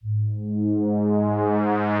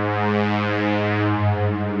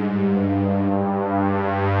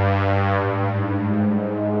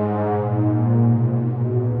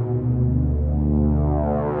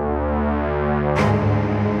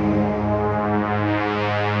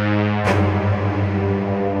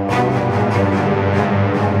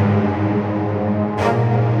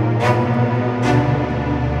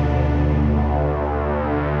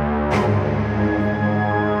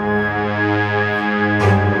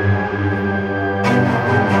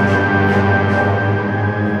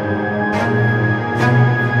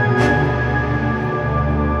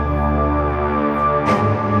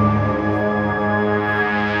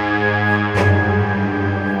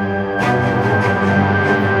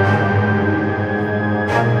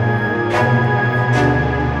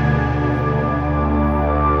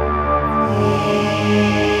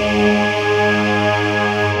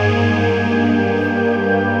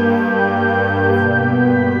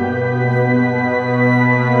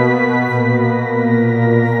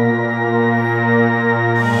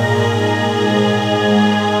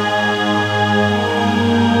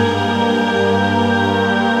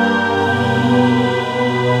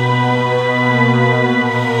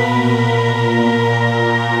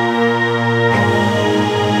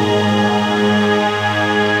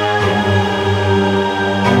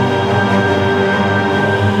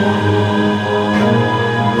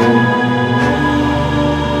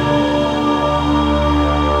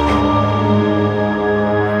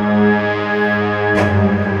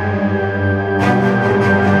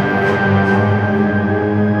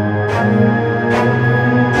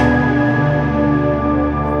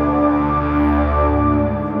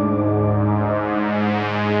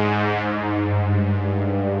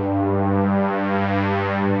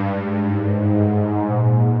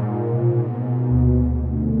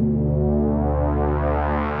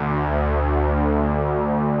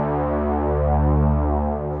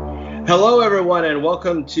Hello, everyone, and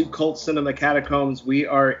welcome to Cult Cinema Catacombs. We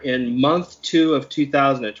are in month 2 of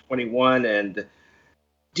 2021, and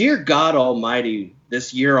dear God Almighty,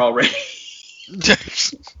 this year already.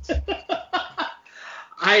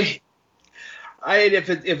 I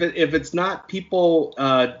if it's not people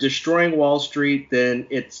destroying Wall Street, then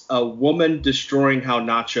it's a woman destroying how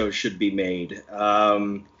nachos should be made.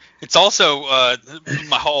 It's also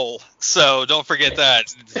my hole, so don't forget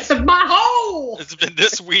that. My hole! It's been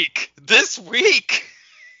this week. This week!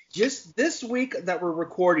 Just this week that we're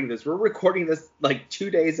recording this like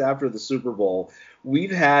 2 days after the Super Bowl.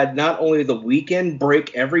 We've had not only the weekend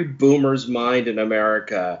break every boomer's mind in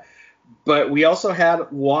America, but we also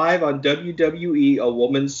had live on WWE a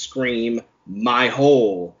woman scream, "My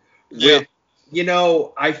hole." Yeah.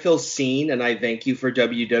 I feel seen, and I thank you for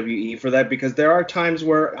WWE for that, because there are times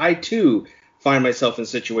where I, too, find myself in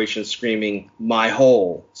situations screaming, "My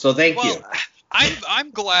hole." So thank you.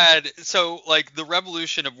 I'm glad. So, like, the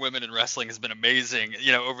revolution of women in wrestling has been amazing,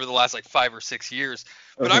 over the last, 5 or 6 years.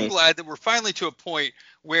 But I'm glad that we're finally to a point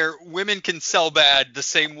where women can sell bad the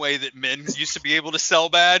same way that men used to be able to sell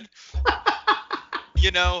bad.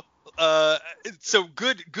 So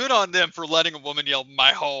good on them for letting a woman yell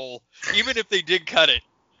 "my hole," even if they did cut it.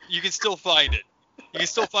 You can still find it. You can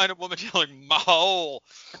still find a woman yelling "my hole"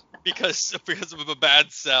 because of a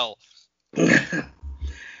bad sell.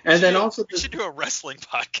 And then also we should do a wrestling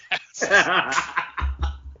podcast.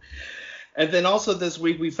 And then also this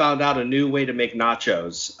week we found out a new way to make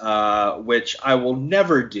nachos, which I will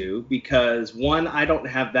never do because, one, I don't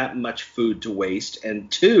have that much food to waste, and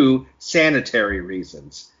two, sanitary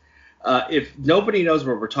reasons. If nobody knows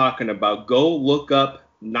what we're talking about, go look up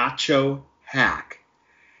Nacho Hack.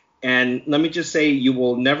 And let me just say, you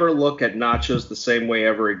will never look at nachos the same way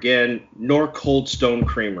ever again, nor Cold Stone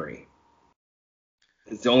Creamery.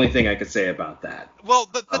 It's the only thing I could say about that. Well,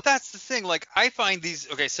 but that's the thing. Like, I find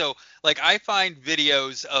I find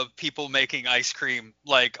videos of people making ice cream,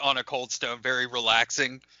 on a Cold Stone, very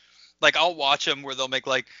relaxing. Like, I'll watch them where they'll make,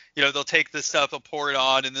 they'll take this stuff, they'll pour it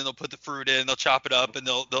on, and then they'll put the fruit in, they'll chop it up, and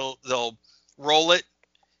they'll roll it,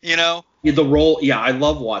 Yeah, the roll. Yeah, I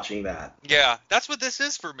love watching that. Yeah, that's what this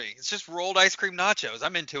is for me. It's just rolled ice cream nachos.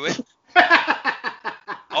 I'm into it.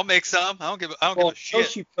 I'll make some. I don't give a shit.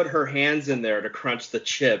 She put her hands in there to crunch the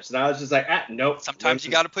chips, and I was just like, nope. Sometimes you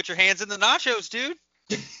got to put your hands in the nachos, dude.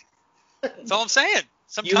 That's all I'm saying.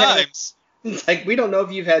 Sometimes. It's like, we don't know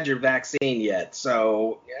if you've had your vaccine yet,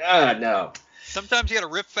 so no. Sometimes you got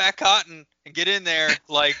to rip fat cotton and get in there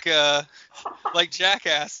like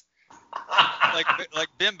Jackass, like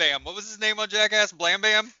Bim Bam. What was his name on Jackass? Blam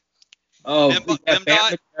Bam. Oh, Bim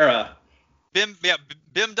Dot Majera. Bim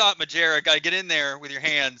Dot Majera. Got to get in there with your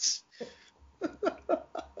hands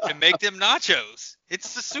and make them nachos.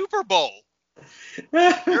 It's the Super Bowl.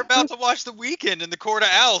 You're about to watch The Weeknd and the Court of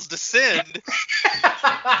Owls descend. You've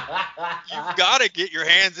got to get your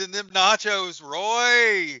hands in them nachos,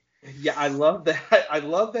 Roy. Yeah, I love that. I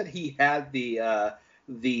love that he had the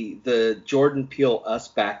Jordan Peele Us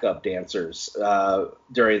backup dancers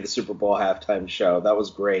during the Super Bowl halftime show. That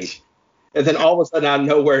was great. And then all of a sudden, out of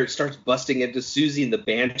nowhere, it starts busting into Susie and the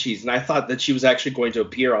Banshees, and I thought that she was actually going to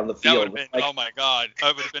appear on the field. Oh my God,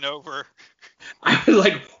 that would have been over. I was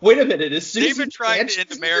like, wait a minute, is Susie? They've been trying to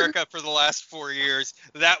end America for the last 4 years.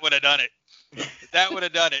 That would have done it. That would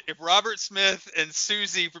have done it. If Robert Smith and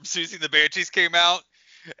Susie from Susie and the Banshees came out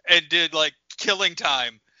and did Killing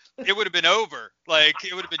Time, it would have been over.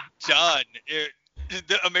 It would have been done.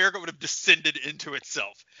 America would have descended into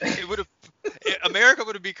itself. America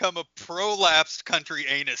would have become a prolapsed country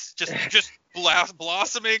anus, just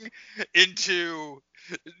blossoming into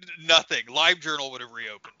nothing. LiveJournal would have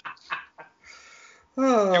reopened.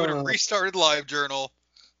 It would have restarted LiveJournal.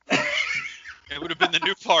 It would have been the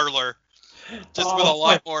new Parlor, just with a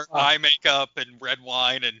lot more eye makeup and red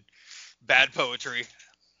wine and bad poetry.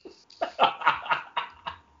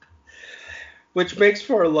 Which makes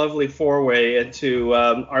for a lovely four-way into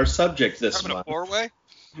our subject this month. A four-way?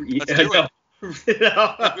 Let's do it. Let's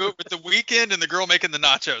do it with The Weeknd and the girl making the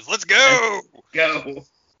nachos. Let's go! Go.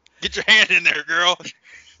 Get your hand in there, girl.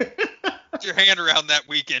 Get your hand around that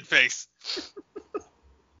Weeknd face.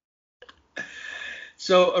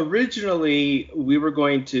 So originally, we were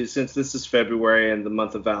going to, since this is February and the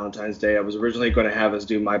month of Valentine's Day, I was originally going to have us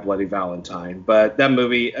do My Bloody Valentine. But that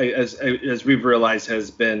movie, as we've realized, has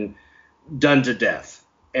been done to death.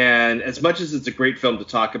 And as much as it's a great film to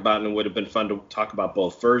talk about, and it would have been fun to talk about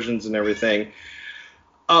both versions and everything,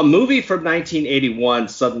 a movie from 1981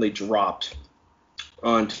 suddenly dropped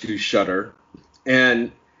onto Shudder.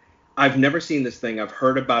 And I've never seen this thing. I've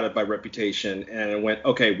heard about it by reputation, and I went,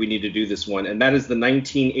 okay, we need to do this one. And that is the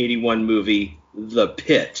 1981 movie The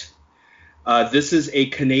Pit. This is a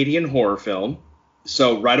Canadian horror film.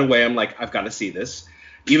 So right away, I'm like, I've got to see this.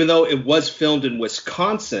 Even though it was filmed in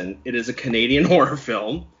Wisconsin, it is a Canadian horror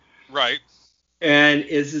film. Right. And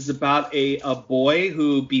this is about a boy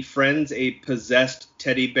who befriends a possessed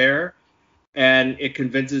teddy bear, and it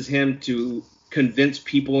convinces him to convince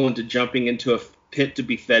people into jumping into a pit to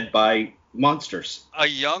be fed by monsters. A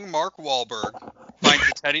young Mark Wahlberg finds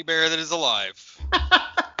a teddy bear that is alive.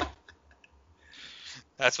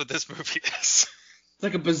 That's what this movie is. It's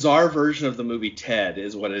like a bizarre version of the movie Ted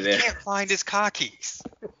is what it is. He can't find his car keys.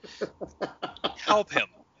 Help him.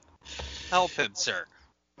 Help him, sir.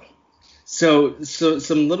 So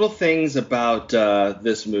some little things about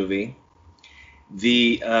this movie.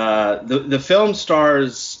 The film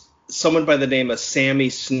stars someone by the name of Sammy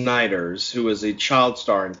Snyders, who is a child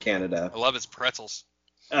star in Canada. I love his pretzels.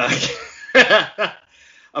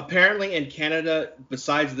 Apparently in Canada,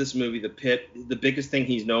 besides this movie, The Pit, the biggest thing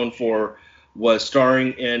he's known for was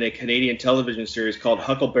starring in a Canadian television series called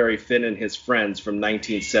Huckleberry Finn and His Friends from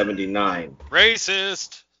 1979.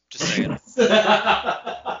 Racist. Just saying.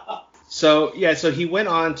 So he went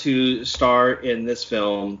on to star in this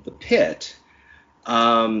film, The Pit.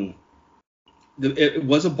 It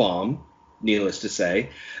was a bomb, needless to say.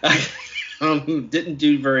 Didn't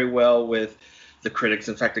do very well with the critics.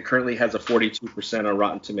 In fact, it currently has a 42% on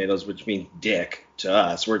Rotten Tomatoes, which means dick to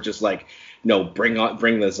us. We're just like, no, bring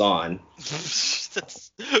this on.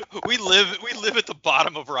 we live at the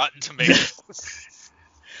bottom of Rotten Tomatoes.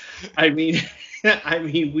 I mean,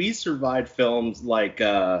 we survived films like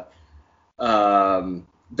Dot and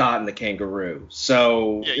the Kangaroo.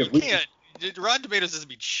 So yeah, you can't. Rotten Tomatoes doesn't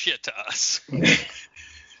mean shit to us. What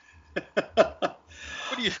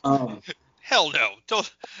do you? Hell no!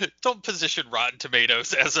 Don't position Rotten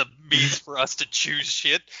Tomatoes as a means for us to choose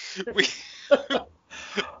shit.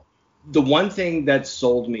 The one thing that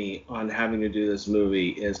sold me on having to do this movie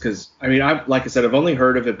is because like I said, I've only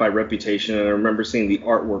heard of it by reputation, and I remember seeing the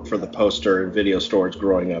artwork for the poster in video stores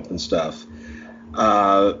growing up and stuff.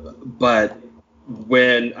 But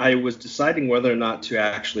when I was deciding whether or not to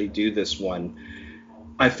actually do this one,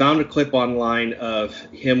 I found a clip online of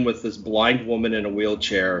him with this blind woman in a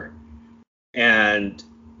wheelchair, and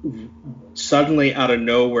suddenly out of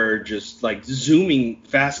nowhere, just like zooming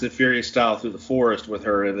Fast and Furious style through the forest with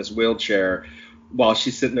her in this wheelchair while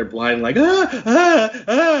she's sitting there blind, like,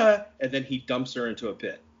 and then he dumps her into a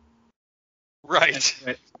pit.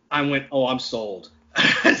 Right. I went, oh, I'm sold.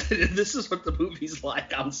 This is what the movie's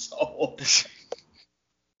like. I'm sold.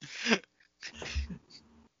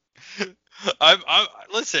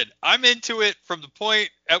 Listen, I'm into it from the point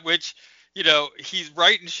at which, he's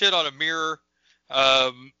writing shit on a mirror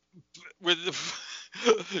with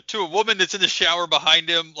to a woman that's in the shower behind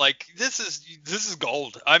him. Like, this is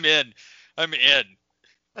gold. I'm in.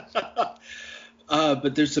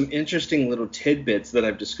 But there's some interesting little tidbits that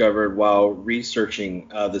I've discovered while researching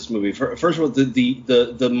this movie. First of all,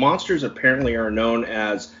 the monsters apparently are known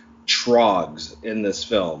as trogs in this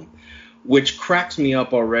film, which cracks me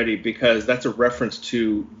up already because that's a reference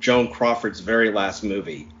to Joan Crawford's very last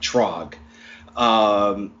movie, Trog.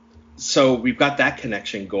 So we've got that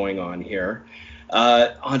connection going on here.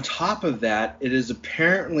 On top of that, it is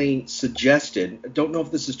apparently suggested, I don't know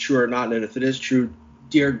if this is true or not, and if it is true,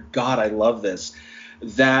 dear God, I love this,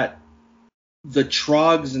 that the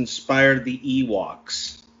Trogs inspired the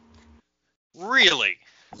Ewoks. Really?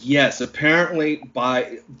 Yes, apparently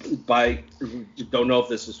by don't know if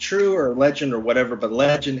this is true or legend or whatever, but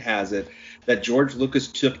legend has it that George Lucas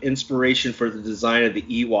took inspiration for the design of the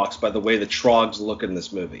Ewoks by the way the Trogs look in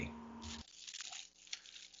this movie.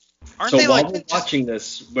 Aren't so they while like we're watching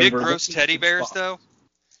this, when big we're gross teddy bears though?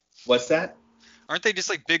 What's that? Aren't they just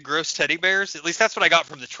like big gross teddy bears? At least that's what I got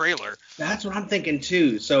from the trailer. That's what I'm thinking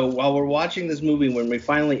too. So while we're watching this movie,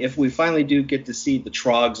 if we finally do get to see the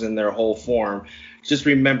Trogs in their whole form, just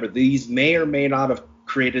remember these may or may not have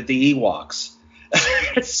created the Ewoks.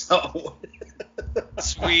 So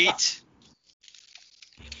sweet.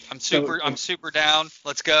 I'm super down.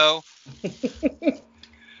 Let's go.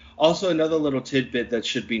 Also, another little tidbit that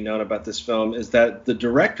should be known about this film is that the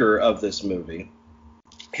director of this movie,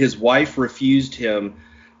 his wife refused him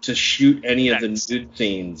to shoot any of the nude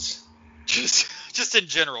scenes. Just in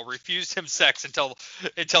general, refused him sex until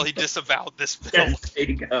he disavowed this film. Yes, there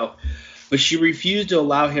you go. But she refused to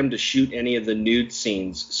allow him to shoot any of the nude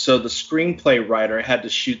scenes, so the screenplay writer had to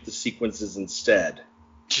shoot the sequences instead.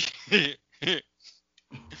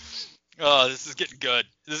 Oh, this is getting good.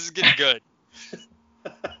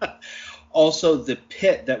 Also, the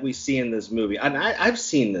pit that we see in this movie, and I've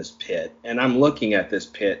seen this pit, and I'm looking at this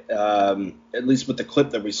pit, at least with the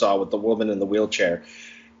clip that we saw with the woman in the wheelchair.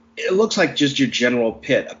 It looks like just your general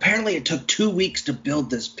pit. Apparently, it took 2 weeks to build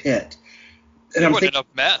this pit. And There wasn't enough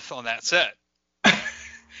meth on that set.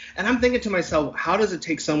 And I'm thinking to myself, how does it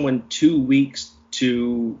take someone 2 weeks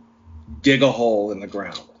to dig a hole in the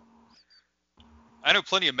ground? I know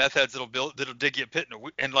plenty of meth heads that'll dig you a pit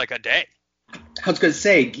in like a day. I was going to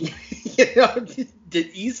say,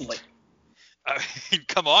 did easily. I mean,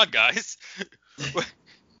 come on, guys.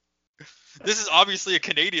 This is obviously a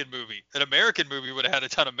Canadian movie. An American movie would have had a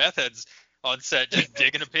ton of meth heads on set just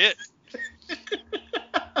digging a pit.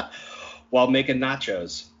 While making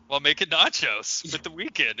nachos. With The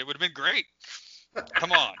Weeknd. It would have been great.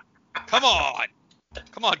 Come on. Come on,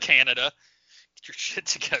 Canada. Get your shit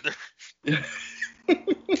together.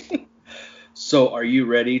 So are you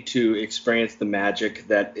ready to experience the magic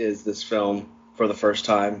that is this film for the first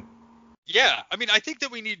time? Yeah. I mean, I think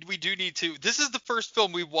that we do need to. This is the first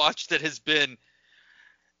film we've watched that has been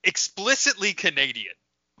explicitly Canadian.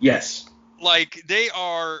 Yes. Like, they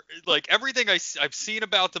are, like, everything I've seen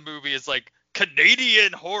about the movie is like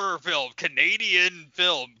Canadian horror film, and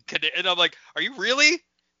I'm like, are you really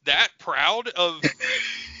that proud of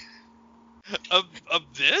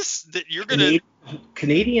this, that you're gonna?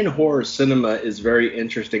 Canadian horror cinema is very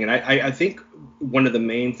interesting, and I think one of the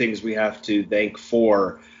main things we have to thank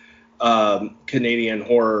for Canadian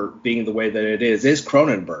horror being the way that it is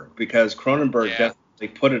Cronenberg, because Cronenberg definitely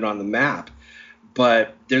put it on the map.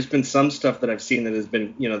 But there's been some stuff that I've seen that has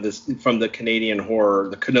been, this from the Canadian horror,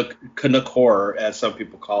 the Canuck horror, as some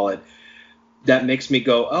people call it, that makes me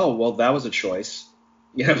go, oh, well, that was a choice.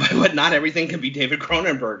 But not everything can be David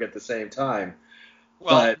Cronenberg at the same time.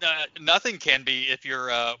 Well, nothing can be if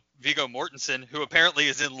you're Viggo Mortensen, who apparently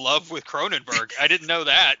is in love with Cronenberg. I didn't know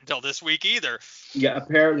that until this week either. Yeah,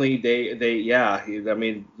 apparently I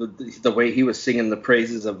mean, the way he was singing the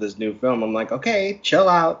praises of this new film, I'm like, okay, chill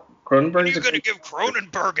out. Cronenberg. You're going to give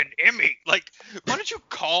Cronenberg an Emmy. Like, why don't you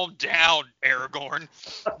calm down, Aragorn?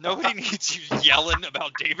 Nobody needs you yelling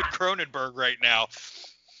about David Cronenberg right now.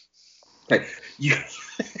 Hey, He's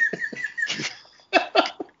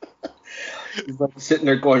like sitting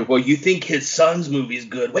there going, well, you think his son's movie's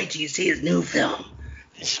good. Wait till you see his new film.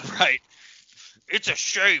 Right. It's a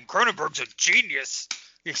shame. Cronenberg's a genius.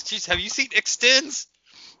 Jeez, have you seen Extends?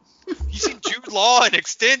 You seen Jude Law in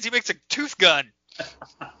Extends? He makes a tooth gun.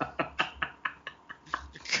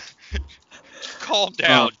 Calm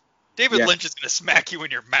down. David Lynch is going to smack you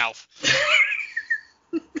in your mouth.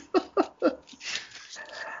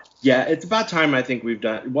 Yeah, it's about time I think we've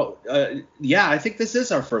done. Well, I think this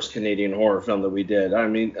is our first Canadian horror film that we did. I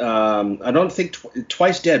mean, I don't think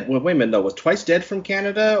Twice Dead. Well, wait a minute, though. Was Twice Dead from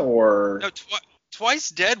Canada or? No, Twice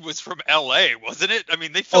Dead was from L.A., wasn't it? I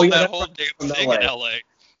mean, they filmed that whole damn thing in L.A.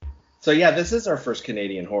 So, yeah, this is our first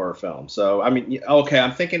Canadian horror film. So, I mean, okay,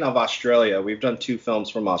 I'm thinking of Australia. We've done 2 films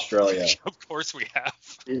from Australia. Of course we have.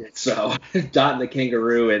 So, Dot and the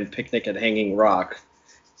Kangaroo and Picnic at Hanging Rock.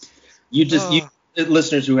 You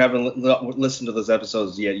listeners who haven't listened to those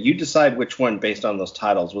episodes yet, you decide which one, based on those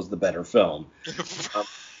titles, was the better film.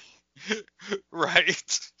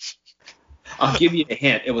 Right. I'll give you a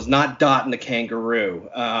hint. It was not Dot and the Kangaroo.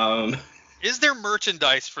 Is there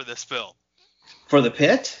merchandise for this film? For the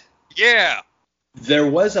Pit? Yeah. There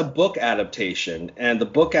was a book adaptation, and the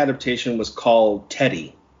book adaptation was called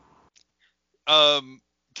Teddy. Can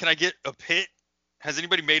I get a pit? Has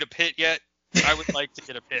anybody made a pit yet? I would like to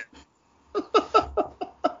get a pit.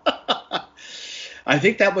 I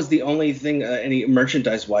think that was the only thing, any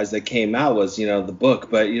merchandise-wise, that came out was, the book.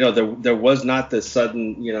 But, there was not this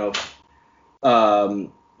sudden,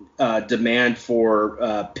 demand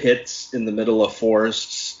for pits in the middle of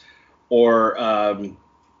forests, or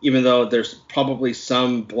even though there's probably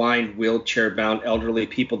some blind, wheelchair-bound elderly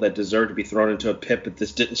people that deserve to be thrown into a pit, but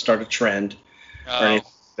this didn't start a trend or anything like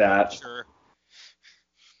that. Sure.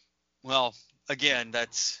 Well, again,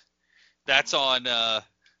 that's on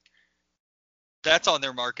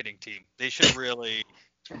their marketing team. They should really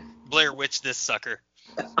Blair Witch this sucker.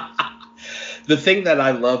 The thing that I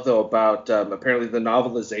love, though, about apparently the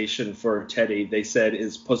novelization for Teddy, they said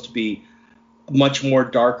is supposed to be much more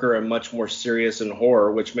darker and much more serious in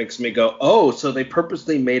horror, which makes me go, oh, so they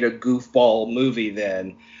purposely made a goofball movie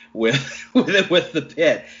then with the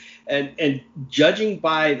Pit. And judging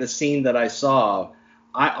by the scene that I saw,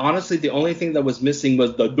 I honestly, the only thing that was missing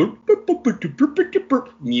was the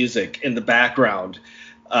music in the background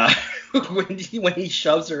when he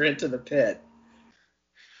shoves her into the pit.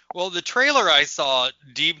 Well, the trailer I saw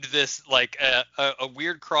deemed this like a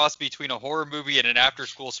weird cross between a horror movie and an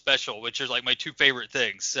after-school special, which are like my two favorite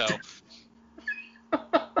things. So,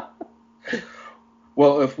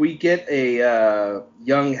 Well, if we get a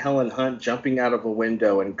young Helen Hunt jumping out of a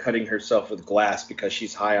window and cutting herself with glass because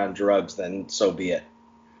she's high on drugs, then so be it.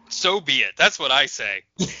 so be it. That's what I say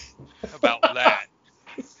about that.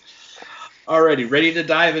 Alrighty, ready to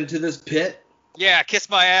dive into this pit? Yeah, kiss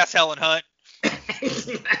my ass, Helen Hunt.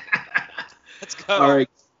 Let's go.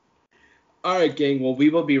 All right, gang. Well, we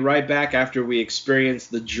will be right back after we experience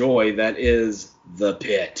the joy that is the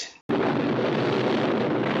pit.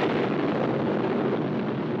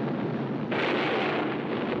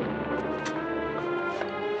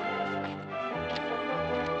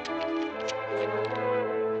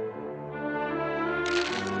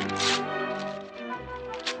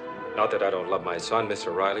 Not that I don't love my son, Miss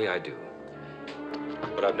O'Reilly, I do.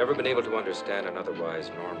 But I've never been able to understand an otherwise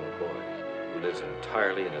normal boy who lives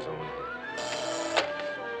entirely in his own head.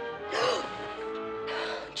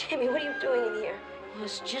 Jamie, what are you doing in here? I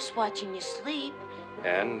was just watching you sleep.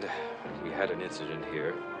 And we had an incident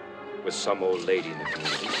here with some old lady in the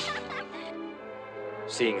community.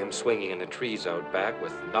 Seeing him swinging in the trees out back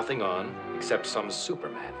with nothing on except some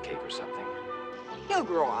Superman cape or something. He'll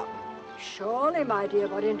grow up. Surely, my dear,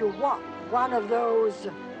 but into what? One of those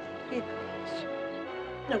hippies.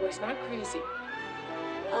 No, he's not crazy.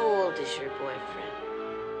 How old is your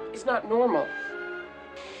boyfriend? He's not normal.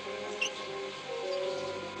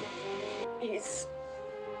 He's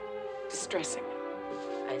distressing.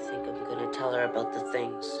 I think I'm gonna tell her about the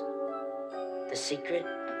things. The secret?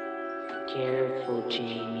 Careful,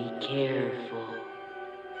 Jamie, careful.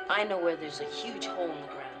 I know where there's a huge hole in the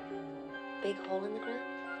ground. Big hole in the ground?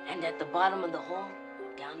 And at the bottom of the hole,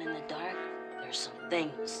 down in the dark, there's some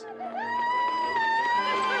things.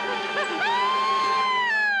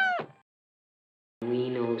 We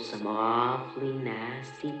know some awfully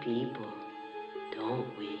nasty people,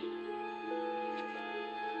 don't we?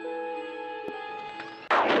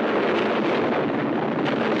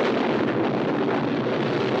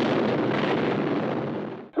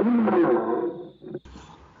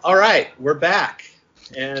 All right, we're back.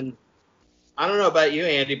 And I don't know about you,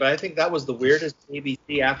 Andy, but I think that was the weirdest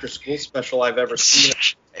ABC after-school special I've ever seen.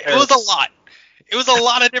 It was a lot. It was a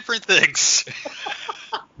lot of different things.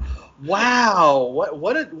 Wow,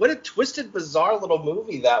 what a twisted, bizarre little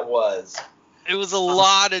movie that was. It was a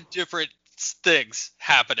lot of different things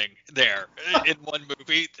happening there in one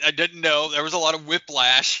movie. I didn't know. There was a lot of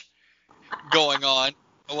whiplash going on.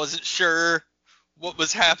 I wasn't sure what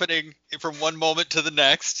was happening from one moment to the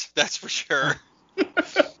next. That's for sure.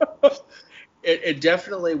 It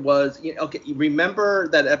definitely was. Okay, you remember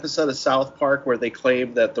that episode of South Park where they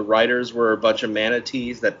claimed that the writers were a bunch of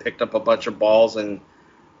manatees that picked up a bunch of balls and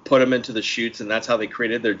put them into the chutes, and that's how they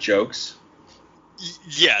created their jokes?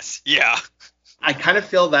 Yes, yeah. I kind of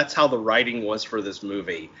feel that's how the writing was for this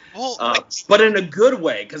movie. Well, but in a good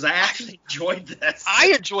way, because I actually enjoyed this.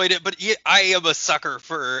 I enjoyed it, but I am a sucker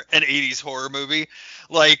for an 80s horror movie.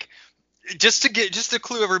 Like, just to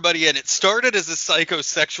clue everybody in, it started as a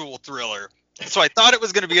psychosexual thriller. So I thought it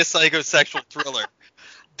was going to be a psychosexual thriller.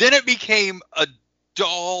 Then it became a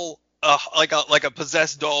doll, like a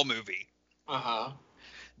possessed doll movie. Uh-huh.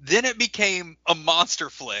 Then it became a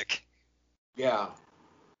monster flick. Yeah.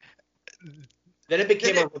 Then it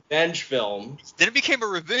became a revenge film.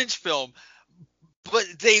 But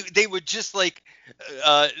they would just like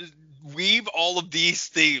weave all of these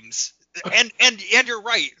themes. And you're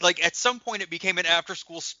right. Like at some point it became an after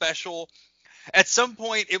school special. At some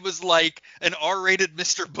point it was like an R-rated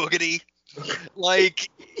Mr. Boogedy. Like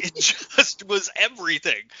it just was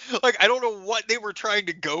everything. Like I don't know what they were trying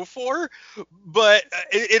to go for, but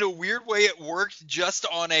in a weird way it worked just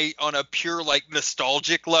on a pure like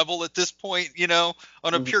nostalgic level at this point,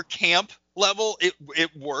 on a pure camp level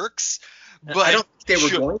it works. But I don't think they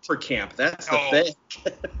were going for camp. That's the thing.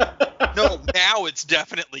 No, now it's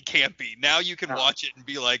definitely campy. Now you can watch it and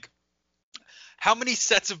be like, how many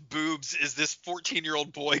sets of boobs is this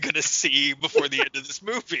 14-year-old boy going to see before the end of this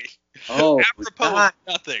movie? Oh, apropos of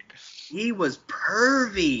nothing. He was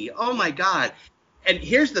pervy. Oh, my God. And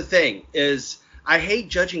here's the thing is I hate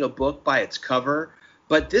judging a book by its cover,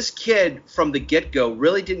 but this kid from the get-go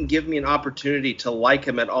really didn't give me an opportunity to like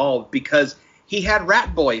him at all because he had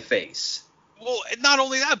rat boy face. Well, not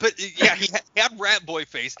only that, but yeah, he had rat boy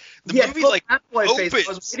face. The movie like rat boy opens. face.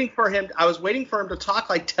 I was waiting for him to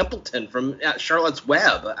talk like Templeton from Charlotte's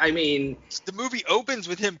Web. I mean, the movie opens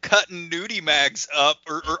with him cutting nudie mags up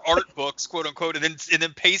or art books, quote unquote, and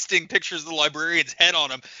then pasting pictures of the librarian's head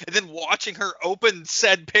on them, and then watching her open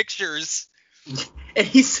said pictures. and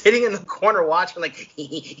he's sitting in the corner watching, like,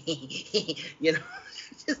 you know,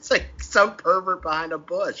 it's like some pervert behind a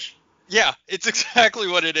bush. Yeah, it's exactly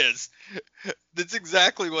what it is. That's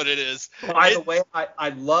exactly what it is. By the way, I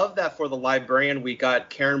love that for the librarian, we got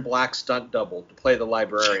Karen Black's stunt double to play the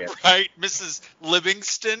librarian. Right, Mrs.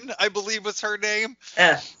 Livingston, I believe was her name.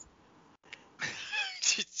 Yeah.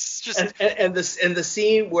 It's just and the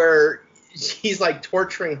scene where he's like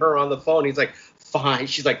torturing her on the phone, he's like, fine.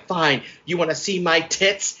 She's like, fine. You want to see my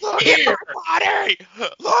tits? Look at my body.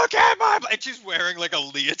 Look at my body. And she's wearing like a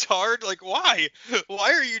leotard. Like, why?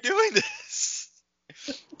 Why are you doing this?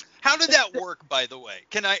 How did that work, by the way?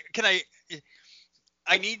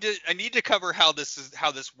 I need to cover how this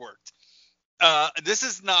worked. This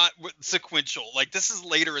is not sequential. Like, this is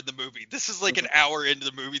later in the movie. This is like an hour into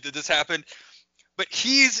the movie that this happened. But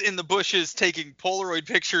he's in the bushes taking Polaroid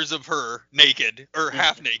pictures of her naked or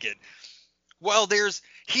half naked. Well,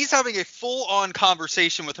 he's having a full-on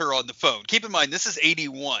conversation with her on the phone. Keep in mind, this is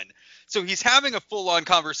 81. So he's having a full-on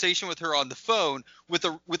conversation with her on the phone with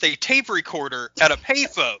a tape recorder at a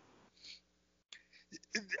payphone.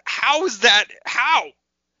 How is that? How?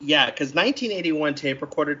 Yeah, because 1981 tape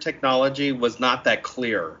recorder technology was not that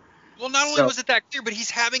clear. Well, not only was it that clear, but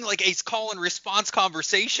he's having like a call and response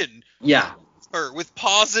conversation. Yeah. With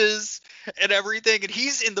pauses and everything, and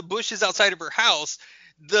he's in the bushes outside of her house.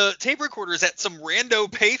 The tape recorder is at some rando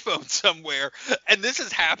payphone somewhere, and this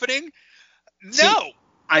is happening? No. See,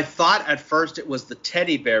 I thought at first it was the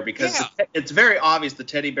teddy bear because it's very obvious the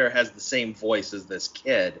teddy bear has the same voice as this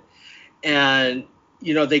kid. And,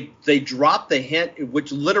 you know, they dropped the hint,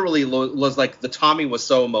 which literally was like the Tommy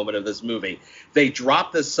Wiseau moment of this movie. They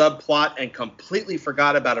dropped the subplot and completely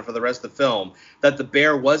forgot about it for the rest of the film, that the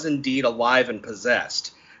bear was indeed alive and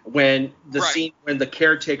possessed. When the scene when the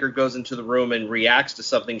caretaker goes into the room and reacts to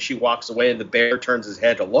something, she walks away and the bear turns his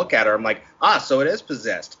head to look at her. I'm like, so it is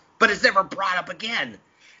possessed. But it's never brought up again.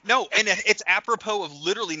 No, and it's apropos of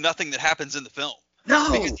literally nothing that happens in the film.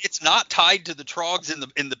 No, because it's not tied to the trogs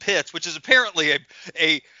in the pits, which is apparently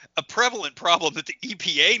a prevalent problem that the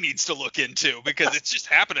EPA needs to look into because it's just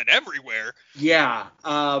happening everywhere. Yeah.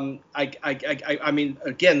 I mean,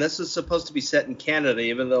 again, this is supposed to be set in Canada,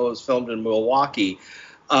 even though it was filmed in Milwaukee.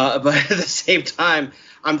 But at the same time,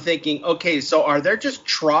 I'm thinking, okay, so are there just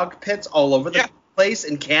trog pits all over the place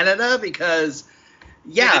in Canada? Because,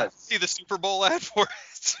 yeah. See the Super Bowl ad for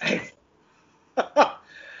it?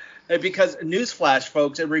 Because, newsflash,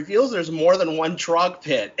 folks, it reveals there's more than one trog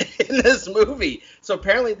pit in this movie. So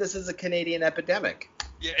apparently this is a Canadian epidemic.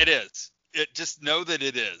 Yeah, it is. Just know that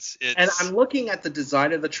it is. And I'm looking at the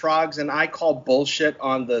design of the trogs, and I call bullshit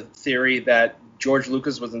on the theory that George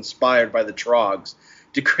Lucas was inspired by the trogs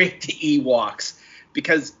to create the Ewoks.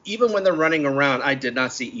 Because even when they're running around, I did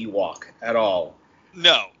not see Ewok at all.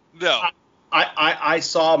 No. I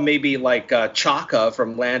saw maybe like Chaka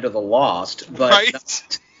from Land of the Lost, but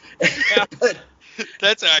right. Yeah,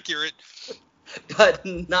 that's accurate. But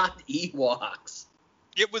not Ewoks.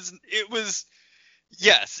 It was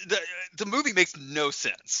yes. The movie makes no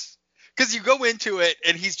sense because you go into it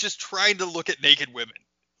and he's just trying to look at naked women.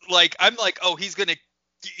 Like I'm like, oh,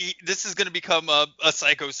 this is gonna become a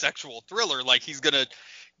psychosexual thriller. Like he's gonna,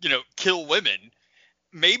 kill women.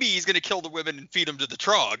 Maybe he's going to kill the women and feed them to the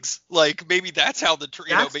trogs. Like, maybe that's how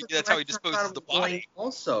maybe that's how he disposes the body.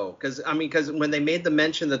 Also, because when they made the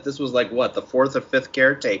mention that this was like, what, the fourth or fifth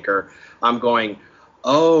caretaker, I'm going,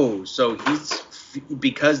 oh, so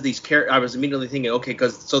because these I was immediately thinking, okay,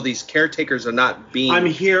 so these caretakers are not being. I'm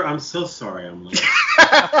here. I'm so sorry. I'm late.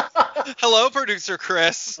 Hello, producer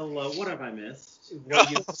Chris. Hello. What have I missed?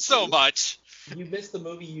 So much. You missed the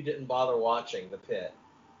movie you didn't bother watching, The Pit.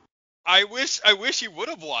 I wish you would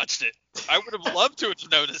have watched it. I would have loved to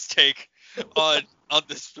have known his take on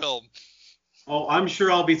this film. Oh, I'm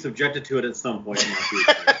sure I'll be subjected to it at some point in my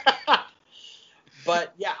future.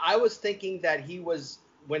 But yeah, I was thinking that he was,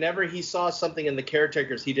 whenever he saw something in the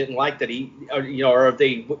caretakers he didn't like, that or if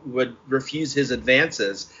they would refuse his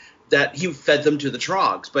advances, that he fed them to the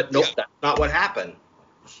trogs. But nope, that's not what happened.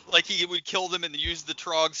 Like he would kill them and use the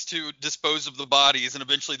trogs to dispose of the bodies, and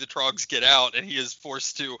eventually the trogs get out, and he is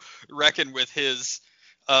forced to reckon with his,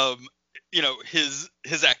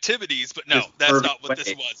 his activities. But no, that's not what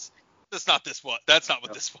this was. That's not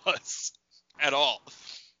what this was at all.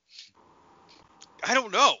 I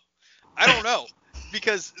don't know,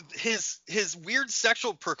 because his weird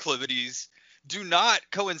sexual proclivities do not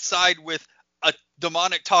coincide with a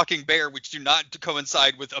demonic talking bear, which do not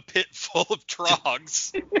coincide with a pit full of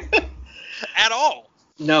trogs at all.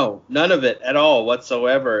 No, none of it at all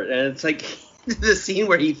whatsoever. And it's like the scene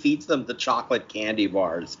where he feeds them the chocolate candy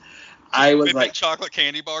bars. I was whipping like, chocolate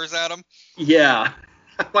candy bars at him. yeah.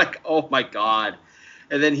 I'm like, oh my god.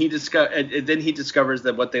 And then he discovers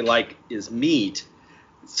that what they like is meat.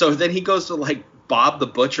 So then he goes to like Bob the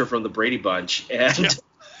Butcher from the Brady Bunch and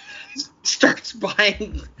starts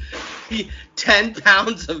buying 10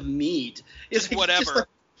 pounds of meat. It's like, Whatever.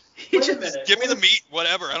 Wait a minute. Give me the meat,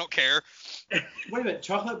 whatever. I don't care. Wait a minute.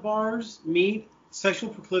 Chocolate bars, meat, sexual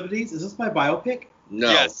proclivities. Is this my biopic?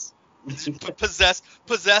 No. Yes.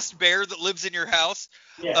 Possessed bear that lives in your house.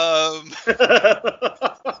 Yeah.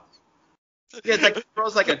 Yeah, it's like he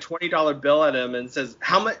throws like a $20 bill at him and says,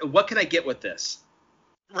 "How much? What can I get with this?"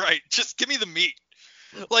 Right. Just give me the meat.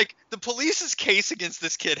 Like, the police's case against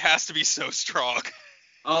this kid has to be so strong.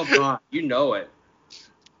 Oh god, you know it.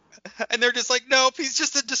 And they're just like, nope, he's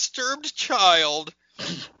just a disturbed child.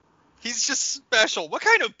 He's just special. What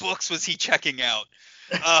kind of books was he checking out?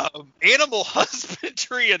 Animal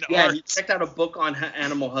husbandry and Yeah, art. he checked out a book on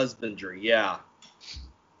animal husbandry. Yeah.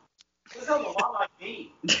 This sounds a lot like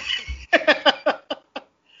me.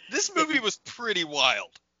 This movie was pretty wild.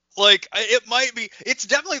 Like, it's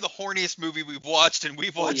definitely the horniest movie we've watched, and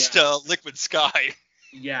we've watched Liquid Sky.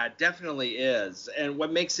 Yeah, it definitely is. And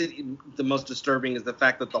what makes it the most disturbing is the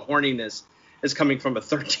fact that the horniness is coming from a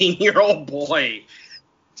 13-year-old boy.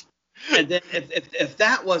 And then if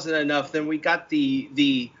that wasn't enough, then we got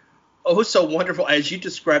the oh so wonderful, as you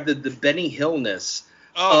described it, the Benny Hill-ness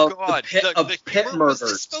Oh, of God. the pit humor, was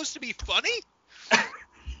murders. this supposed to be funny?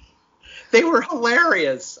 They were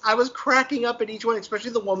hilarious. I was cracking up at each one,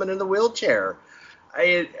 especially the woman in the wheelchair.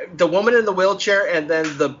 The woman in the wheelchair and then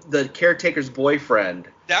the caretaker's boyfriend.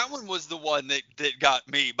 That one was the one that got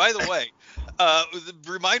me. By the way,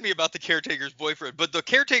 remind me about the caretaker's boyfriend. But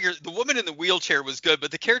the woman in the wheelchair was good.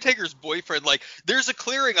 But the caretaker's boyfriend, like, there's a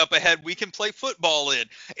clearing up ahead we can play football in.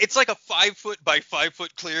 It's like a 5 foot by 5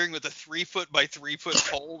 foot clearing with a 3 foot by 3 foot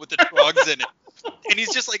pole with the trogs in it. And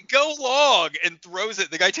he's just like, go long, and throws it.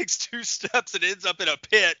 The guy takes 2 steps and ends up in a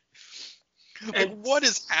pit. And what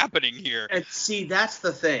is happening here? And see, that's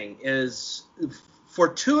the thing is, for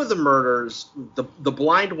 2 of the murders, the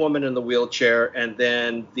blind woman in the wheelchair, and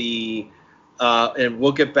then and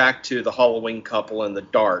we'll get back to the Halloween couple in the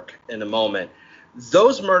dark in a moment.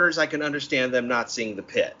 Those murders, I can understand them not seeing the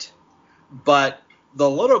pit, but the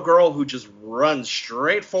little girl who just runs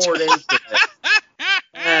straight forward into it,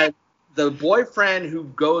 and the boyfriend who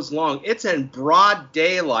goes long, it's in broad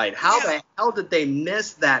daylight. How the hell did they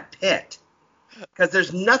miss that pit? Because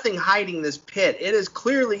there's nothing hiding this pit. It is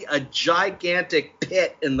clearly a gigantic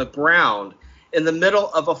pit in the ground in the middle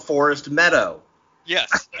of a forest meadow.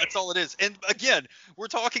 Yes, that's all it is. And again, we're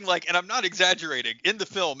talking like, and I'm not exaggerating, in the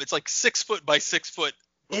film, it's like 6 foot by 6 foot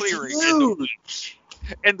clearing. It's huge.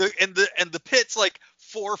 And the pit's like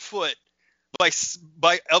 4 foot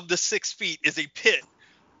by of the 6 feet is a pit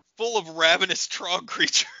full of ravenous trog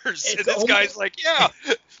creatures. And this guy's like, yeah.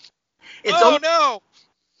 No.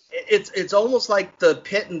 It's almost like the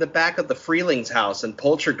pit in the back of the Freelings house in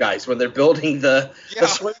Poltergeist when they're building the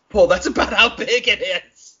swimming pool. That's about how big it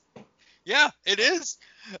is. Yeah, it is.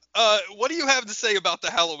 What do you have to say about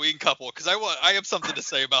the Halloween couple? Because I have something to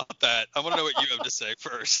say about that. I want to know what you have to say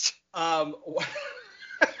first.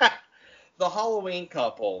 The Halloween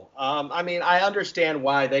couple. I mean, I understand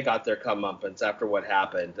why they got their comeuppance after what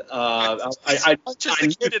happened. I punches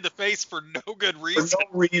the kid in the face for no good reason. For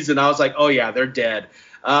no reason. I was like, oh yeah, they're dead.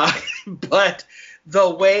 But the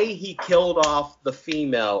way he killed off the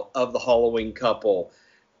female of the Halloween couple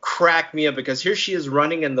cracked me up, because here she is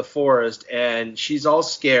running in the forest and she's all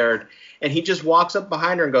scared, and he just walks up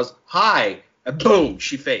behind her and goes, hi, and boom,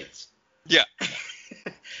 she faints. Yeah.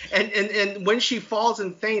 And when she falls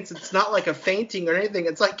and faints, it's not like a fainting or anything.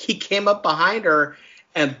 It's like he came up behind her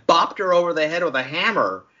and bopped her over the head with a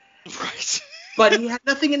hammer. Right. But he had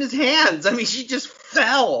nothing in his hands. I mean, she just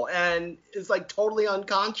fell and is like totally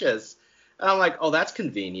unconscious. And I'm like, oh, that's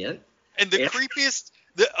convenient. And the creepiest,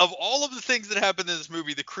 of all of the things that happen in this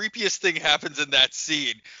movie, the creepiest thing happens in that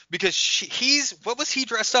scene, because what was he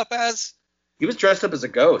dressed up as? He was dressed up as a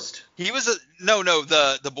ghost. He was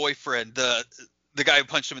the boyfriend, the guy who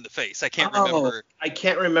punched him in the face. I can't remember. I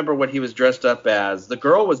can't remember what he was dressed up as. The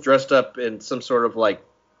girl was dressed up in some sort of like.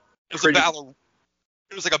 It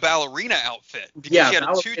was like a ballerina outfit, because she had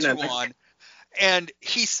a tutu on. And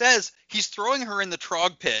he says he's throwing her in the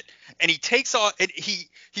trog pit, and he takes off, and he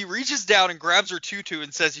reaches down and grabs her tutu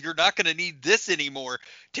and says, "You're not going to need this anymore."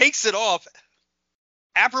 Takes it off,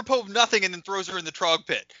 apropos of nothing, and then throws her in the trog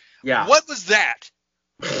pit. Yeah. What was that?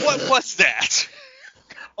 What was that?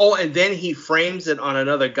 Oh, and then he frames it on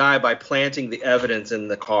another guy by planting the evidence in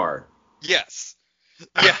the car. Yes.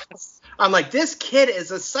 Yes. I'm like, this kid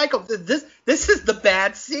is a psycho. This is the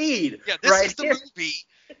bad seed. Yeah, this right is the here. movie.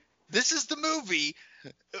 This is the movie.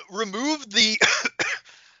 Remove the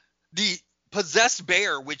the possessed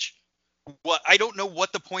bear, which I don't know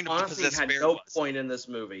what the point of Honestly, the possessed had bear no was. point in this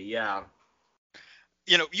movie. Yeah.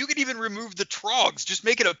 You know, you could even remove the trogs. Just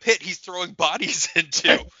make it a pit he's throwing bodies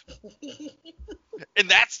into. And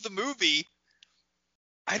that's the movie.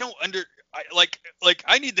 I don't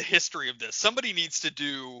I need the history of this. Somebody needs to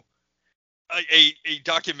do a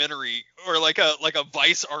documentary or like a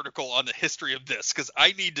Vice article on the history of this, because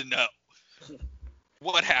I need to know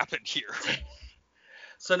what happened here.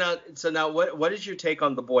 So now, what is your take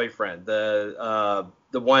on the boyfriend, the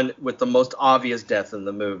one with the most obvious death in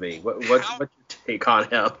the movie? What's your take on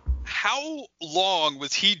him? How long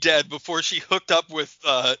was he dead before she hooked up with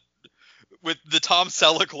the Tom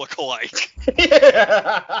Selleck lookalike?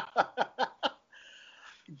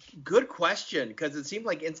 Good question, because it seemed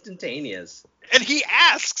like instantaneous. And he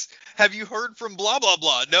asks, "Have you heard from blah blah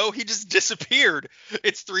blah?" No, he just disappeared.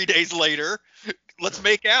 It's 3 days later. Let's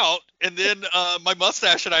make out, and then my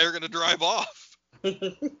mustache and I are gonna drive off.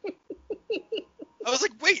 I was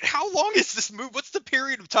like, wait, how long is this movie? What's the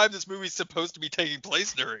period of time this movie's supposed to be taking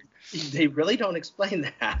place during? They really don't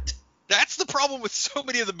explain that. That's the problem with so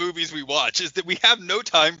many of the movies we watch, is that we have no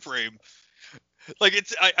time frame. Like,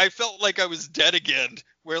 I felt like I was dead again,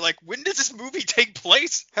 where like, when does this movie take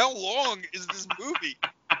place? How long is this movie?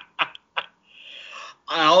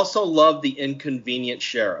 I also love the inconvenient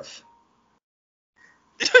sheriff.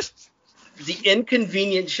 The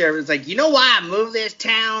inconvenient sheriff is like, you know why I moved this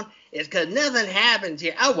town? It's because nothing happens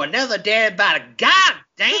here. Oh, another dead body. God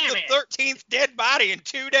damn it. The 13th dead body in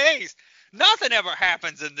 2 days. Nothing ever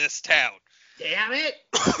happens in this town. Damn it.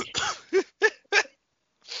 I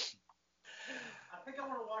think I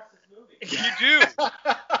want to watch this movie. You do.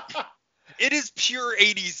 It is pure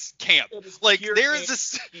 80s camp. Like, there is a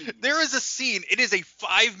scene. It is a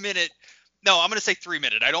 5-minute. No, I'm going to say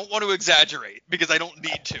 3-minute. I don't want to exaggerate because I don't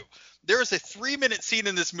need to. There is a 3-minute scene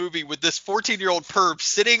in this movie with this 14-year-old perv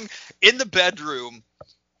sitting in the bedroom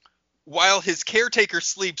while his caretaker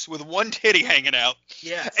sleeps with one titty hanging out.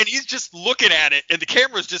 Yes. And he's just looking at it, and the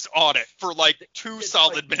camera's just on it for like two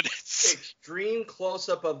solid minutes. Extreme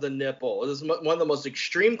close-up of the nipple. This is one of the most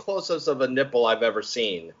extreme close-ups of a nipple I've ever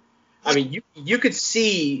seen. I mean, you could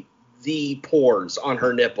see the pores on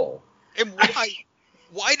her nipple. And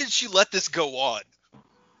why did she let this go on?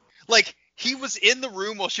 Like, he was in the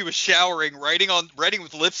room while she was showering, writing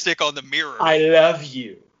with lipstick on the mirror. I love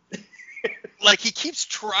you. Like, he keeps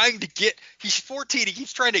trying to get. He's 14. He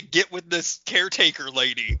keeps trying to get with this caretaker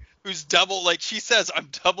lady who's double. Like, she says, "I'm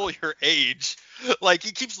double your age." Like,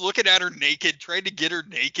 he keeps looking at her naked, trying to get her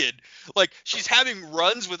naked. Like, she's having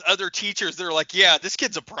runs with other teachers that are like, "Yeah, this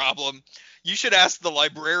kid's a problem. You should ask the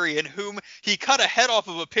librarian," whom he cut a head off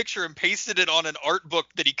of a picture and pasted it on an art book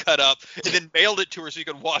that he cut up and then mailed it to her so he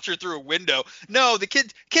could watch her through a window. No, the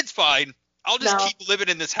kid's fine. I'll just keep living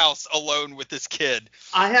in this house alone with this kid.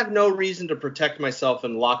 I have no reason to protect myself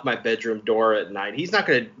and lock my bedroom door at night. He's not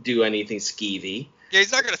going to do anything skeevy. Yeah,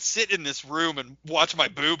 he's not going to sit in this room and watch my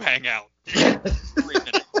boob hang out. 3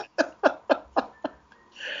 minutes.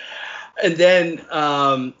 And then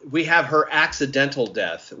we have her accidental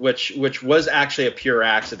death, which was actually a pure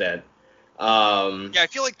accident. Yeah, I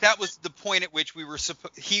feel like that was the point at which we were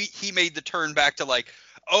he made the turn back to like,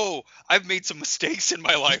 oh, I've made some mistakes in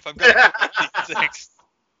my life. I've got to correct these things.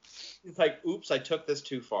 It's like, oops, I took this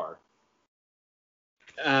too far.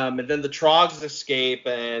 And then the trogs escape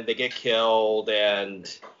and they get killed, and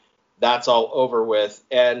that's all over with.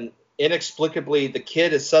 And inexplicably, the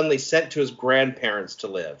kid is suddenly sent to his grandparents to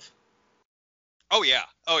live. Oh yeah.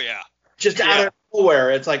 Just out of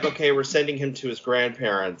nowhere, it's like, okay, we're sending him to his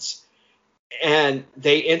grandparents. And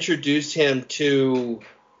they introduced him to,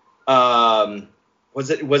 was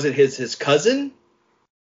it his cousin?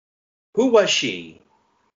 Who was she?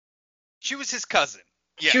 She was his cousin.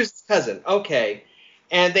 Yeah. She was his cousin. Okay.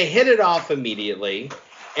 And they hit it off immediately.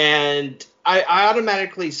 And I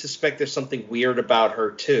automatically suspect there's something weird about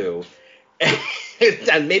her too.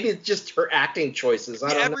 And maybe it's just her acting choices.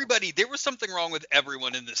 I don't know. There was something wrong with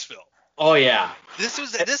everyone in this film. Oh yeah.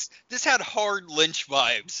 This had hard Lynch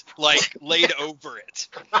vibes, like, laid over it.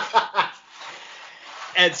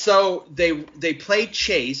 And so they play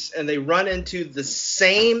chase and they run into the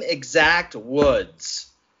same exact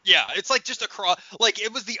woods. Yeah, it's like just across, like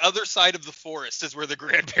it was the other side of the forest is where the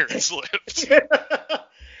grandparents lived.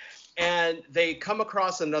 And they come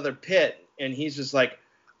across another pit, and he's just like,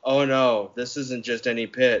 "Oh no, this isn't just any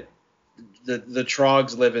pit. The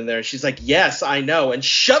trogs live in there." She's like, "Yes, I know," and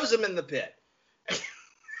shoves him in the pit. I'm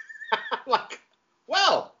like, what?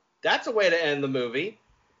 That's a way to end the movie.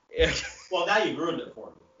 Well, now you've ruined it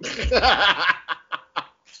for me.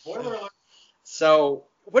 Spoiler alert. So,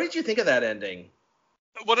 what did you think of that ending?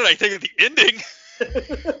 What did I think of the ending?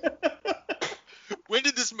 When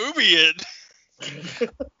did this movie end? I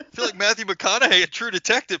feel like Matthew McConaughey, a True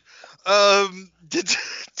Detective. Did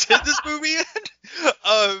this movie end?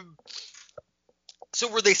 So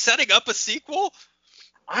were they setting up a sequel?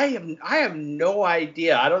 I have no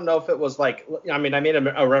idea. I don't know if it was like, I mean, I made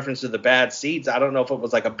a reference to the bad seeds. I don't know if it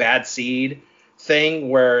was like a bad seed thing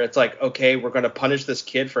where it's like, okay, we're going to punish this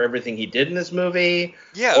kid for everything he did in this movie.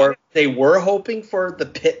 Yeah. Or they were hoping for the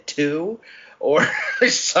Pit 2 or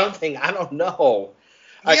something. I don't know.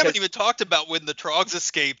 We haven't even talked about when the Trogs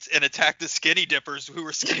escaped and attacked the Skinny Dippers, who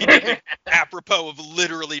were skinny dipping apropos of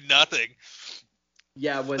literally nothing.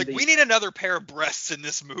 Yeah, when we need another pair of breasts in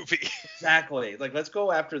this movie. Exactly. Like, let's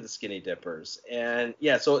go after the Skinny Dippers. And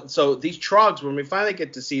yeah, so these Trogs, when we finally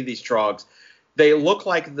get to see these Trogs, they look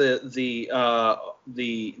like the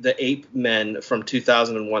ape men from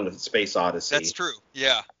 2001: The Space Odyssey. That's true.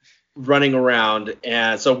 Yeah. Running around,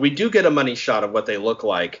 and so we do get a money shot of what they look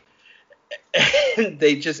like. And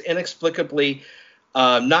they just inexplicably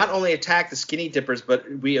not only attack the Skinny Dippers, but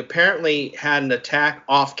we apparently had an attack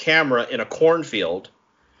off camera in a cornfield.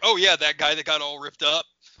 Oh, yeah, that guy that got all ripped up.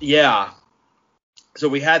 Yeah. So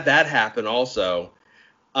we had that happen also.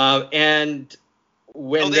 And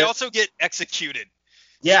when they also get executed.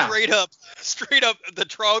 Yeah. Straight up, the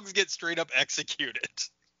Trogs get straight up executed.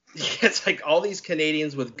 It's like all these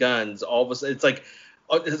Canadians with guns, all of a sudden, it's like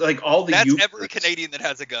all the That's every Canadian that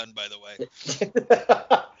has a gun, by the way.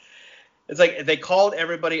 It's like they called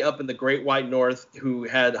everybody up in the Great White North who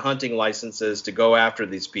had hunting licenses to go after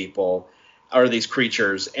these people or these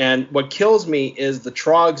creatures. And what kills me is the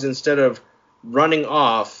Trogs, instead of running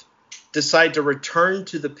off, decide to return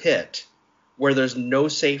to the pit where there's no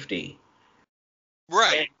safety.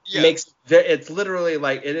 Right. Yeah. It's literally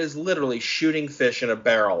like, it is literally shooting fish in a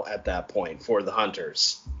barrel at that point for the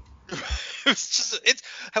hunters.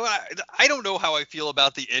 I don't know how I feel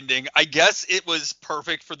about the ending. I guess it was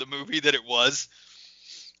perfect for the movie that it was.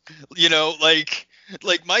 You know, like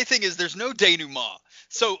my thing is there's no denouement.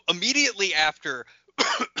 So immediately after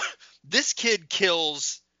this kid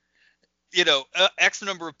kills, X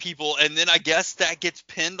number of people, and then I guess that gets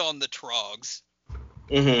pinned on the Trogs.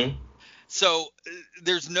 Mm-hmm. So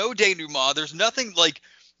there's no denouement. There's nothing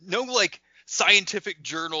no scientific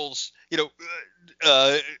journals,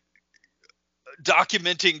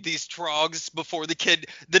 documenting these Trogs before the kid.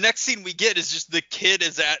 The next scene we get is just the kid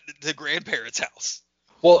is at the grandparents' house.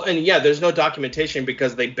 Well, and yeah, there's no documentation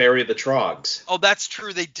because they bury the Trogs. Oh, that's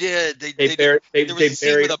true. They did. There was a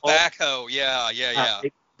scene with a backhoe. Yeah.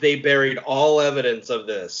 They buried all evidence of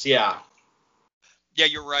this. Yeah. Yeah,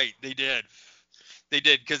 you're right. They did.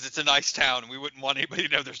 Because it's a nice town, and we wouldn't want anybody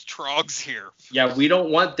to know there's Trogs here. Yeah, we don't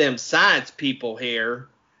want them science people here.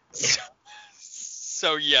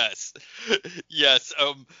 So yes.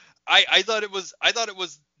 I thought it was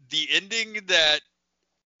the ending that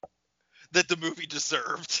the movie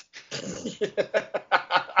deserved.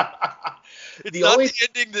 It's not the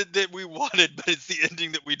ending that we wanted, but it's the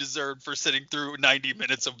ending that we deserved for sitting through 90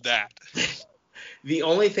 minutes of that. The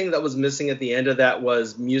only thing that was missing at the end of that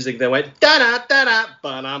was music that went da-da-da-da,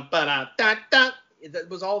 ba-da, da-da. That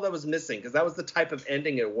was all that was missing, because that was the type of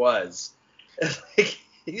ending it was.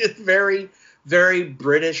 It's very, very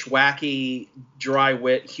British, wacky, dry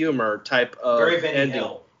wit humor type of very Benny ending.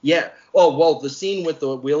 Hill. Yeah. Oh, well, the scene with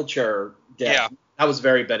the wheelchair death, yeah. That was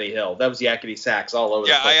very Benny Hill. That was yakety sax all over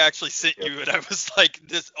the place. Yeah, I actually sent you, and I was like,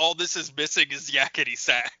 all this is missing is yakety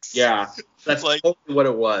sax. Yeah, that's totally what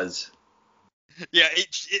it was. Yeah,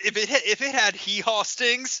 if it had hee-haw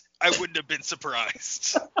stings, I wouldn't have been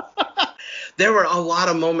surprised. There were a lot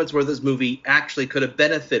of moments where this movie actually could have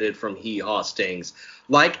benefited from hee-haw stings.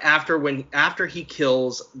 Like after he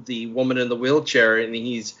kills the woman in the wheelchair and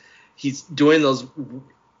he's doing those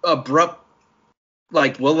abrupt,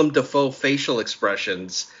 like Willem Dafoe facial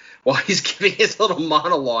expressions while he's giving his little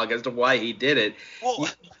monologue as to why he did it. Well,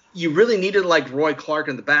 you really needed like Roy Clark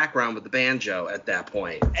in the background with the banjo at that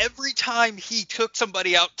point. Every time he took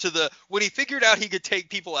somebody out when he figured out he could take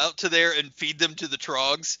people out to there and feed them to the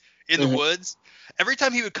Trogs in the woods, every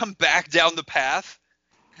time he would come back down the path,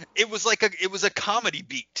 it was a comedy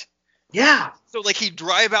beat. Yeah. So like he'd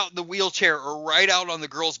drive out in the wheelchair or ride out on the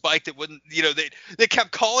girl's bike that wouldn't, they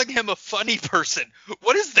kept calling him a funny person.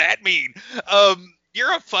 What does that mean?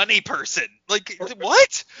 You're a funny person. Like,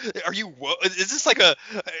 what? Are you? Is this like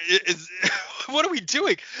what are we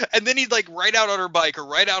doing? And then he'd like ride out on her bike or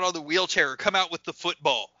ride out on the wheelchair or come out with the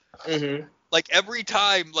football. Mm-hmm. Like every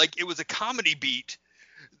time, like it was a comedy beat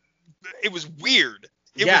it was weird.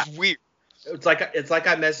 It Yeah. was weird. It's like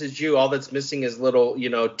I messaged you. All that's missing is little,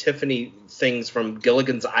 Tiffany things from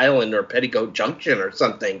Gilligan's Island or Petticoat Junction or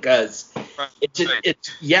something. Because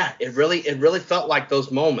it really felt like those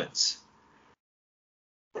moments.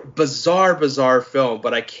 Bizarre film,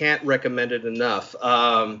 but I can't recommend it enough.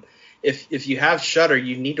 If you have Shudder,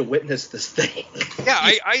 you need to witness this thing. Yeah,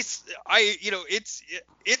 I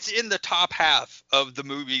it's in the top half of the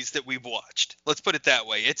movies that we've watched. Let's put it that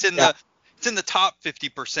way. It's in the top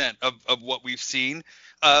 50% of what we've seen.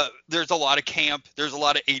 There's a lot of camp. There's a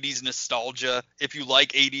lot of 80s nostalgia. If you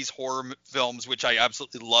like 80s horror films, which I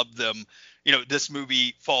absolutely love them, this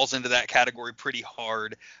movie falls into that category pretty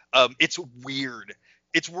hard. It's weird.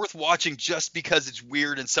 It's worth watching just because it's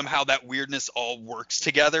weird and somehow that weirdness all works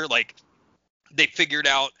together. Like they figured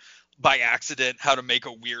out by accident how to make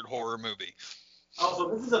a weird horror movie. Oh,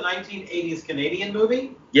 so this is a 1980s Canadian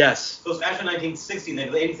movie? Yes. So it's actually 1960. The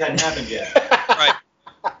 80s hadn't happened yet. Right.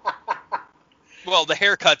 Well, the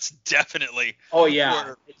haircuts definitely. Oh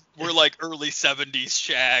yeah. Were like early 70s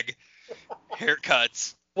shag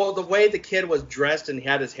haircuts. Well, the way the kid was dressed and he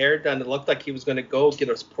had his hair done, it looked like he was going to go get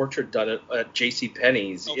his portrait done at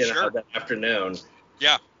JCPenney's that afternoon.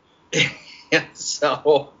 Yeah.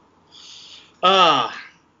 So, well,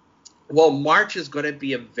 March is going to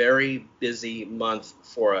be a very busy month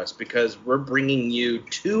for us because we're bringing you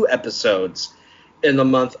 2 episodes in the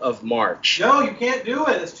month of March. No, you can't do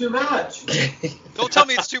it. It's too much. Don't tell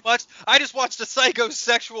me it's too much. I just watched a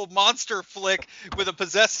psychosexual monster flick with a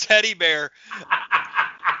possessed teddy bear.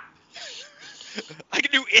 I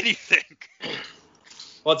can do anything.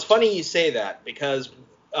 Well, it's funny you say that because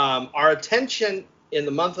our attention in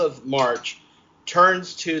the month of March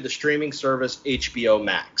turns to the streaming service HBO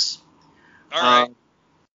Max. All right.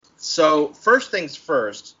 So first things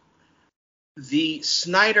first, the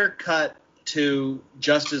Snyder Cut to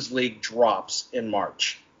Justice League drops in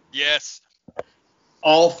March. Yes.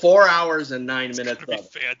 All 4 hours and 9 minutes It's gonna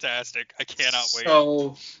of be fantastic. I cannot wait.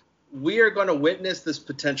 So we are going to witness this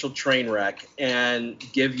potential train wreck and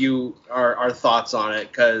give you our thoughts on it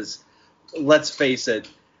because, let's face it,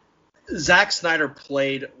 Zack Snyder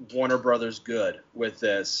played Warner Brothers good with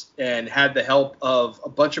this and had the help of a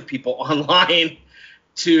bunch of people online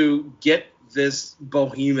to get this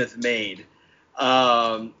behemoth made.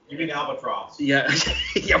 You mean Albatross? Yeah.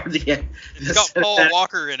 It's got Paul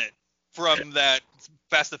Walker in it from that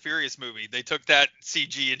Fast and Furious movie. They took that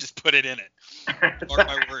CG and just put it in it. Mark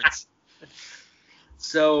my words.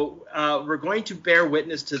 So we're going to bear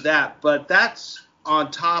witness to that, but that's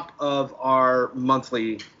on top of our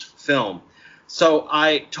monthly film. So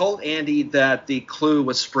I told Andy that the clue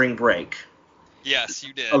was Spring Break. Yes,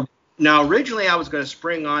 you did. Now, originally I was going to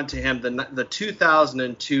spring on to him the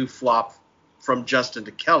 2002 flop From Justin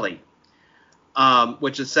to Kelly,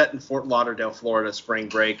 which is set in Fort Lauderdale, Florida, Spring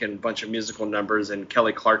Break, and a bunch of musical numbers, and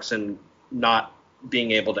Kelly Clarkson not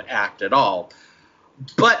being able to act at all.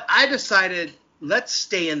 But I decided, let's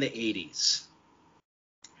stay in the 80s.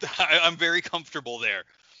 I'm very comfortable there.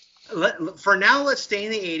 For now, let's stay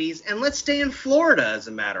in the 80s, and let's stay in Florida, as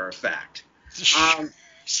a matter of fact.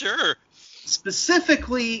 Sure.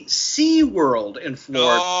 Specifically, SeaWorld in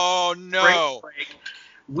Florida. Oh, no.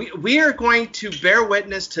 We are going to bear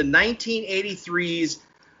witness to 1983's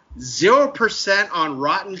 0% on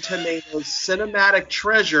Rotten Tomatoes cinematic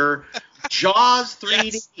treasure, Jaws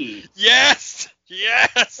 3D. Yes.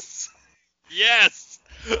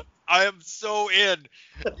 I am so in.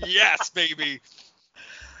 Yes, baby.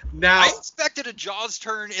 Now, I expected a Jaws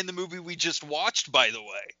turn in the movie we just watched, by the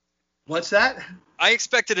way. What's that? I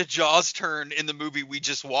expected a Jaws turn in the movie we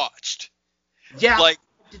just watched. Yeah.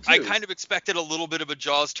 I kind of expected a little bit of a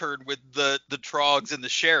Jaws turn with the trogs and the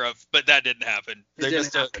sheriff, but that didn't happen. They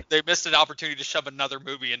missed an opportunity to shove another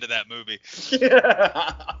movie into that movie.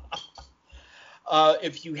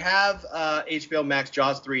 If you have HBO Max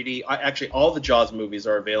Jaws 3D, actually all the Jaws movies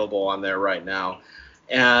are available on there right now,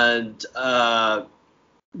 and the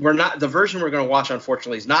version we're going to watch,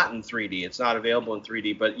 unfortunately, is not in 3D. It's not available in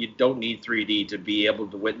 3D, but you don't need 3D to be able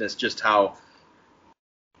to witness just how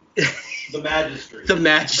the majesty. The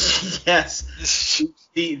majesty, yes.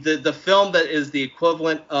 The film that is the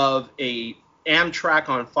equivalent of a Amtrak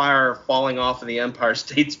on fire falling off of the Empire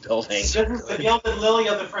State's Building. This is the Gilded Lily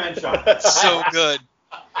of the franchise. So good.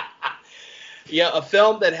 Yeah, a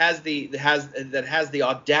film that has the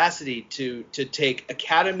audacity to take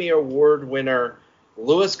Academy Award winner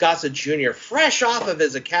Louis Gossett Jr. fresh off of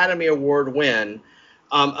his Academy Award win,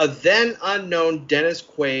 a then unknown Dennis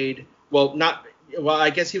Quaid. Well, I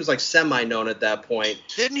guess he was like semi-known at that point.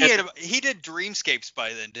 Didn't he did Dreamscapes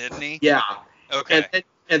by then, didn't he? Yeah. Okay.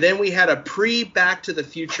 and then we had a pre-Back to the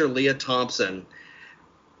Future Leah Thompson,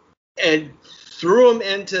 and threw him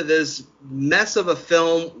into this mess of a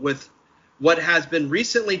film with what has been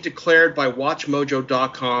recently declared by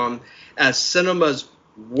WatchMojo.com as cinema's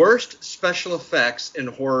worst special effects in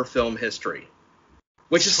horror film history,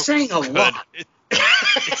 which is saying a lot.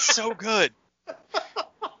 It's so good.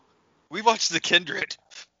 We watched The Kindred.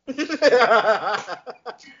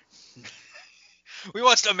 We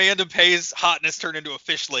watched Amanda Pay's hotness turn into a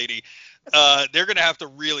fish lady. They're going to have to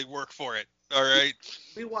really work for it. All right.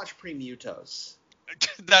 We watched Premutos.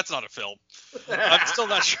 That's not a film. I'm still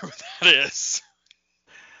not sure what that is.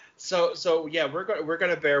 So yeah, we're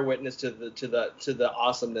gonna bear witness to the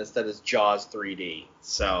awesomeness that is Jaws 3D.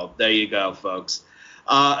 So there you go, folks.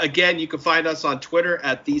 Again, you can find us on Twitter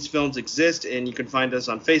at These Films Exist, and you can find us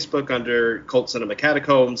on Facebook under Cult Cinema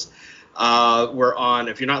Catacombs. We're on,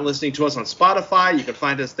 if you're not listening to us on Spotify, you can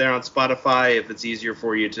find us there on Spotify if it's easier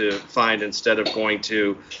for you to find instead of going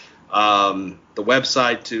to the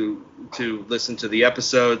website to listen to the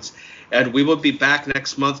episodes. And we will be back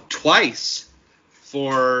next month twice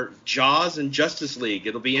for Jaws and Justice League.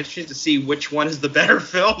 It'll be interesting to see which one is the better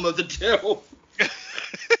film of the two.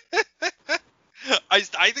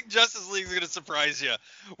 I think Justice League is going to surprise you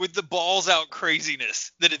with the balls out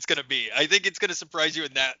craziness that it's going to be. I think it's going to surprise you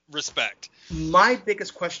in that respect. My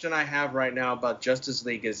biggest question I have right now about Justice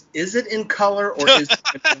League is it in color or is it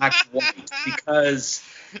in black and white? Because,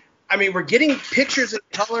 I mean, we're getting pictures in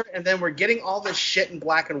color and then we're getting all this shit in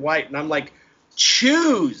black and white. And I'm like,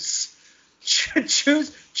 choose a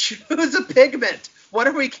pigment. What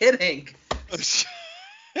are we kidding?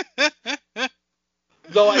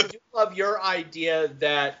 Though I do love your idea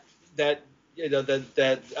that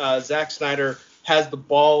Zack Snyder has the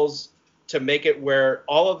balls to make it where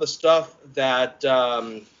all of the stuff that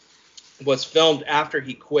was filmed after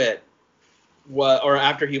he quit or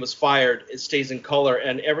after he was fired, it stays in color,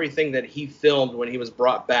 and everything that he filmed when he was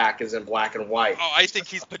brought back is in black and white. Oh, I think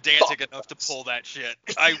he's pedantic enough to pull that shit.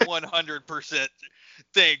 I 100%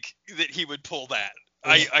 think that he would pull that.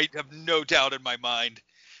 I have no doubt in my mind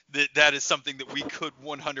that is something that we could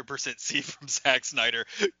 100% see from Zack Snyder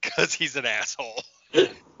because he's an asshole.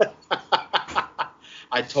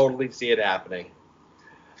 I totally see it happening.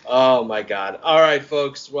 Oh, my God. All right,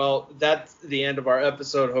 folks. Well, that's the end of our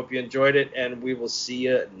episode. Hope you enjoyed it, and we will see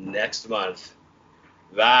you next month.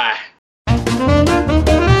 Bye.